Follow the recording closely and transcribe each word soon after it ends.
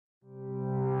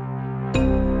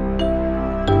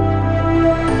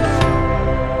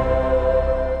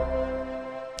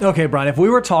Okay, Brian, if we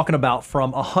were talking about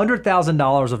from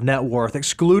 $100,000 of net worth,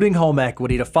 excluding home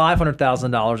equity, to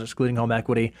 $500,000 excluding home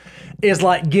equity, is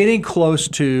like getting close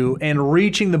to and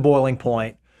reaching the boiling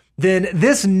point, then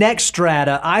this next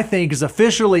strata, I think, is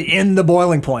officially in the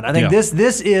boiling point. I think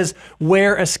this is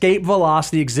where escape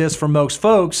velocity exists for most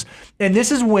folks. And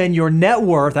this is when your net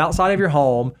worth outside of your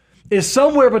home is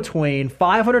somewhere between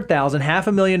 $500,000,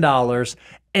 $500,000,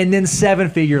 and then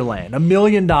seven-figure land, $1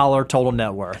 million total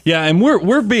net worth. Yeah, and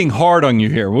we're being hard on you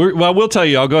here. Well, we'll tell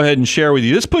you. I'll go ahead and share with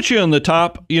you. This puts you in the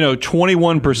top,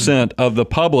 21% of the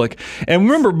public. And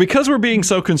remember, because we're being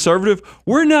so conservative,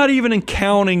 we're not even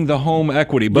counting the home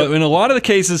equity. But in a lot of the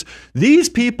cases, these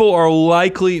people are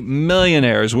likely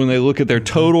millionaires when they look at their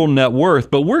total net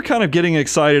worth. But we're kind of getting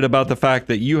excited about the fact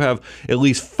that you have at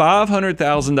least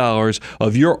 $500,000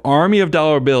 of your army of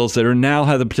dollar bills that are now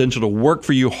have the potential to work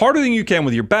for you harder than you can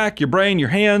with your back, your brain, your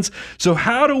hands. So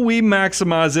how do we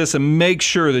maximize this and make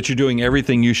sure that you're doing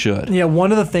everything you should? Yeah,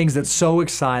 one of the things that's so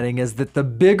exciting is that the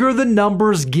bigger the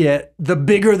numbers get, the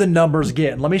bigger the numbers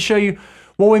get. And let me show you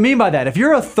what we mean by that. If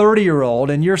you're a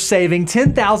 30-year-old and you're saving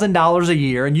 $10,000 a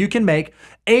year and you can make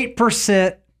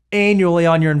 8% annually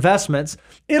on your investments,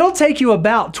 it'll take you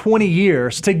about 20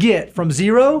 years to get from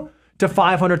zero to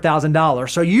 $500,000.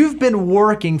 So you've been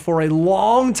working for a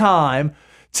long time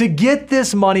to get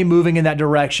this money moving in that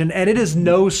direction, and it is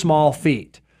no small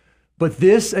feat. But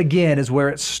this, again, is where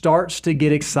it starts to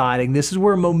get exciting. This is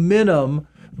where momentum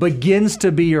begins to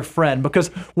be your friend, because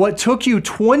what took you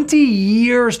 20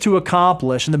 years to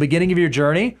accomplish in the beginning of your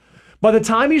journey, by the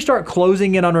time you start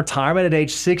closing in on retirement at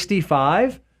age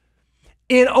 65,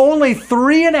 in only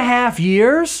 3.5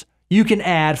 years, you can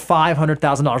add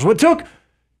 $500,000. What took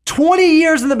 20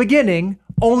 years in the beginning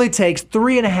only takes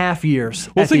 3.5 years.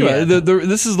 Well, think about it.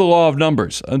 This is the law of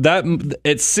numbers. That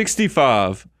at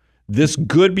 65, this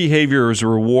good behavior is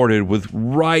rewarded with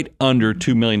right under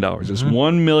 $2 million. It's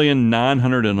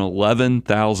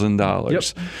 $1,911,000. Yep.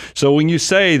 So when you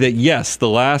say that, yes, the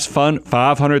last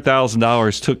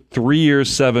 $500,000 took 3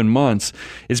 years, 7 months,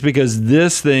 it's because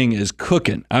this thing is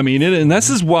cooking. I mean, and this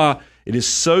is why it is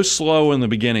so slow in the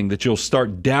beginning that you'll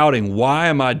start doubting, why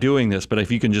am I doing this? But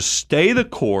if you can just stay the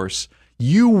course,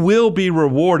 you will be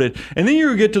rewarded. And then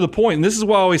you get to the point, and this is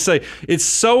why I always say, it's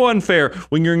so unfair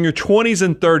when you're in your 20s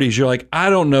and 30s, you're like,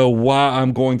 I don't know why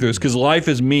I'm going through this, because life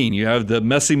is mean. You have the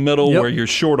messy middle where you're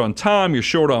short on time, you're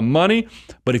short on money.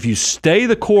 But if you stay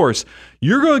the course,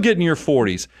 you're going to get in your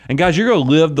 40s. And guys, you're going to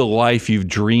live the life you've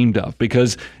dreamed of,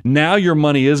 because now your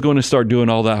money is going to start doing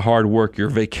all that hard work. Your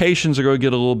vacations are going to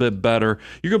get a little bit better.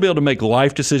 You're going to be able to make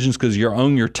life decisions because you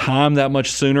own your time that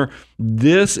much sooner.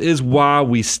 This is why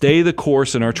we stay the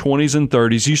course in our 20s and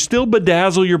 30s. You still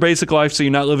bedazzle your basic life so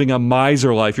you're not living a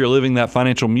miser life. You're living that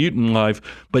financial mutant life,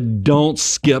 but don't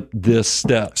skip this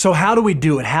step. So how do we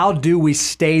do it? How do we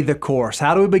stay the course?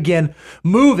 How do we begin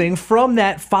moving from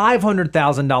that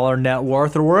 $500,000 net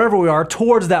worth or wherever we are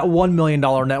towards that $1 million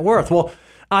net worth? Well,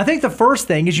 I think the first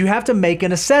thing is you have to make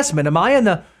an assessment. Am I in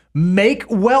the make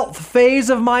wealth phase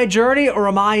of my journey, or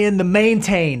am I in the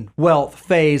maintain wealth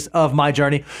phase of my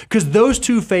journey? Because those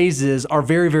two phases are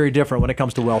very, very different when it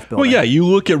comes to wealth building. Well, yeah, you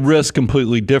look at risk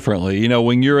completely differently. You know,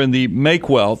 when you're in the make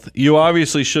wealth, you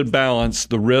obviously should balance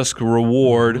the risk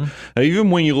reward,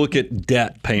 even when you look at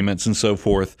debt payments and so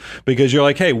forth, because you're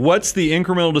like, hey, what's the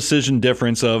incremental decision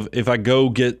difference of if I go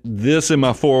get this in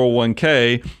my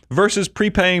 401k versus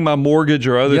prepaying my mortgage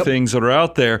or other things that are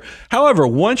out there. However,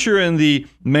 once you're in the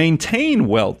maintain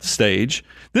wealth stage,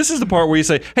 this is the part where you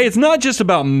say, hey, it's not just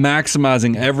about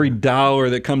maximizing every dollar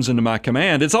that comes into my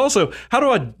command. It's also, how do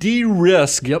I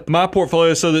de-risk my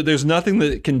portfolio so that there's nothing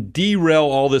that can derail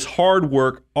all this hard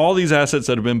work, all these assets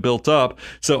that have been built up,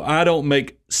 so I don't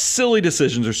make silly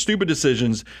decisions or stupid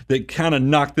decisions that kind of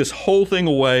knock this whole thing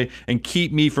away and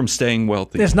keep me from staying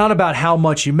wealthy. It's not about how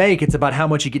much you make, it's about how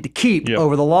much you get to keep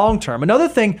over the long term. Another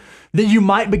thing that you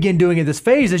might begin doing in this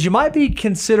phase is you might be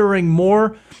considering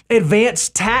more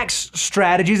advanced tax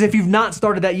strategies if you've not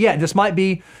started that yet. This might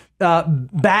be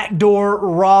backdoor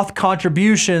Roth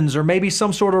contributions, or maybe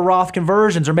some sort of Roth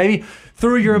conversions, or maybe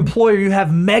through your employer you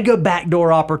have mega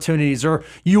backdoor opportunities, or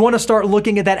you want to start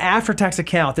looking at that after-tax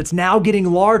account that's now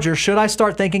getting larger. Should I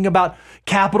start thinking about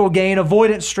capital gain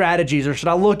avoidance strategies, or should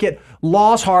I look at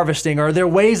loss harvesting? Are there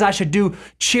ways I should do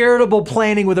charitable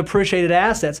planning with appreciated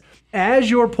assets?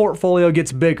 As your portfolio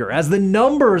gets bigger, as the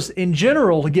numbers in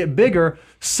general get bigger,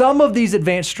 some of these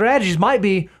advanced strategies might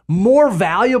be more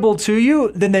valuable to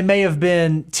you than they may have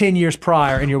been 10 years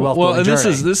prior in your wealth building journey. Well,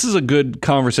 and this is a good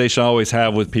conversation I always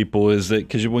have with people, is that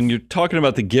because when you're talking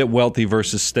about the get wealthy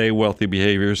versus stay wealthy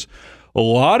behaviors, a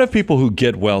lot of people who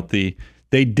get wealthy,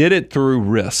 they did it through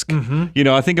risk. You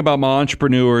know, I think about my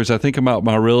entrepreneurs, I think about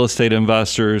my real estate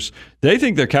investors. They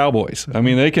think they're cowboys. I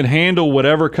mean, they can handle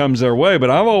whatever comes their way, but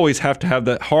I always have to have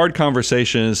that hard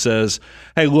conversation that says,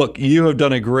 hey, look, you have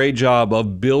done a great job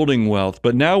of building wealth,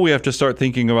 but now we have to start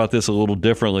thinking about this a little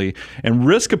differently. And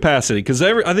risk capacity, because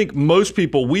I think most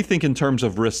people, we think in terms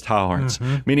of risk tolerance,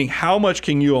 meaning how much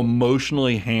can you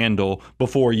emotionally handle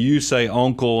before you say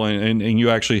uncle and you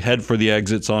actually head for the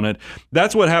exits on it.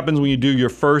 That's what happens when you do your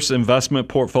first investment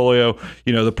portfolio.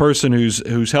 You know, the person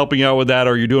who's helping out with that,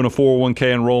 or you're doing a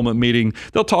 401k enrollment meeting,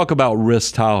 they'll talk about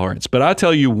risk tolerance. But I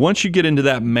tell you, once you get into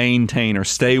that maintain or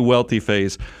stay wealthy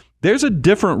phase, there's a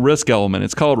different risk element.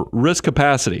 It's called risk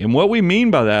capacity. And what we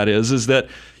mean by that is that,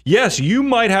 yes, you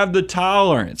might have the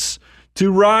tolerance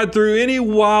to ride through any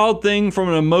wild thing from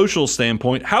an emotional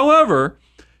standpoint. However,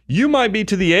 you might be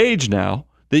to the age now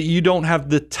that you don't have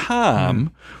the time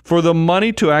for the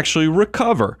money to actually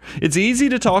recover. It's easy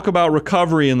to talk about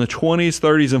recovery in the 20s,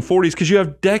 30s, and 40s because you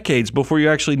have decades before you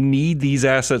actually need these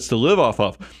assets to live off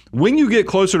of. When you get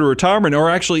closer to retirement or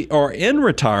actually are in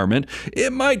retirement,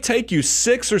 it might take you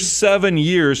 6 or 7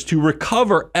 years to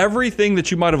recover everything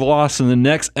that you might have lost in the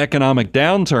next economic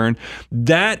downturn.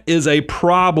 That is a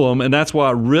problem, and that's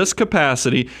why risk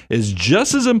capacity is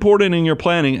just as important in your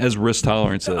planning as risk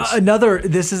tolerance is.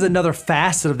 This is another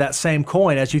facet of that same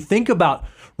coin. As you think about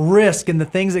risk and the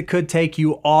things that could take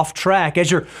you off track as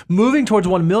you're moving towards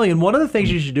 1 million, one of the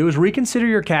things you should do is reconsider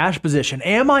your cash position.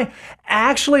 Am I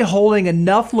actually holding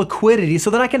enough liquidity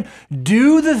so that I can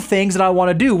do the things that I want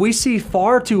to do? We see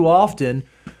far too often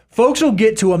folks will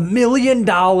get to $1 million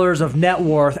of net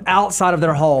worth outside of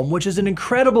their home, which is an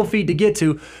incredible feat to get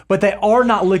to, but they are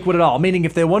not liquid at all. Meaning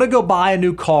if they want to go buy a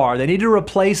new car, they need to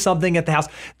replace something at the house,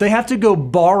 they have to go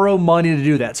borrow money to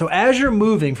do that. So as you're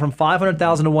moving from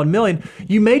 500,000 to 1 million,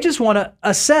 you may just want to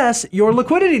assess your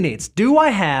liquidity needs. Do I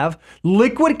have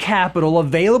liquid capital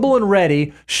available and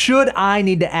ready should I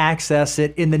need to access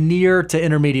it in the near to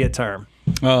intermediate term?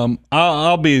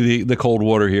 I'll be the cold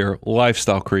water here.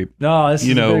 Lifestyle creep. No, this is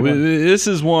a big one. This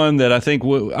is one that I think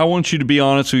I want you to be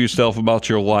honest with yourself about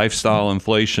your lifestyle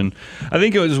inflation. I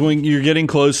think it was when you're getting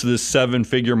close to this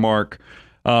 7-figure mark.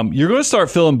 You're going to start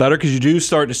feeling better because you do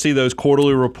start to see those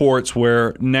quarterly reports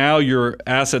where now your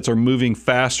assets are moving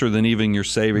faster than even your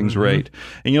savings rate.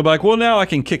 And you'll be like, well, now I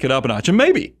can kick it up a notch. And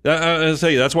maybe, I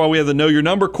say that's why we have the Know Your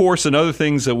Number course and other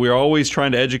things that we're always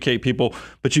trying to educate people.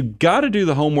 But you got to do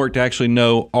the homework to actually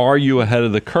know, are you ahead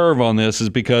of the curve on this? Is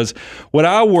because what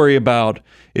I worry about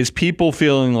is people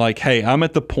feeling like, hey, I'm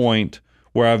at the point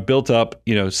where I've built up,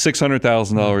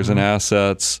 $600,000 in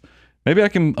assets. Maybe I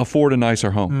can afford a nicer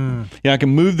home. Yeah, I can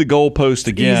move the goalpost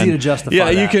again. Easy to justify.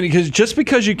 Yeah, you that. can, because just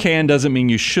because you can doesn't mean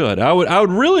you should. I would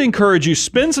really encourage you,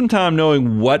 spend some time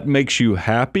knowing what makes you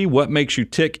happy, what makes you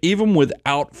tick, even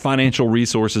without financial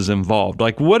resources involved.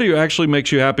 Like, what actually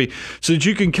makes you happy, so that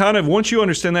you can kind of, once you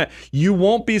understand that, you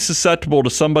won't be susceptible to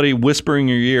somebody whispering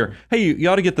in your ear, hey, you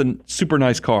ought to get the super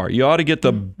nice car. You ought to get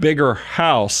the bigger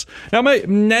house. Now,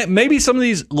 maybe some of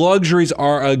these luxuries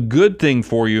are a good thing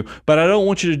for you, but I don't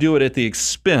want you to do it at the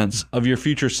expense of your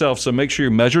future self. So make sure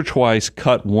you measure twice,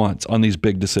 cut once on these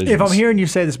big decisions. If I'm hearing you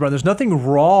say this, brother, there's nothing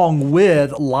wrong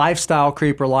with lifestyle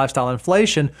creep or lifestyle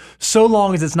inflation so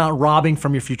long as it's not robbing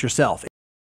from your future self.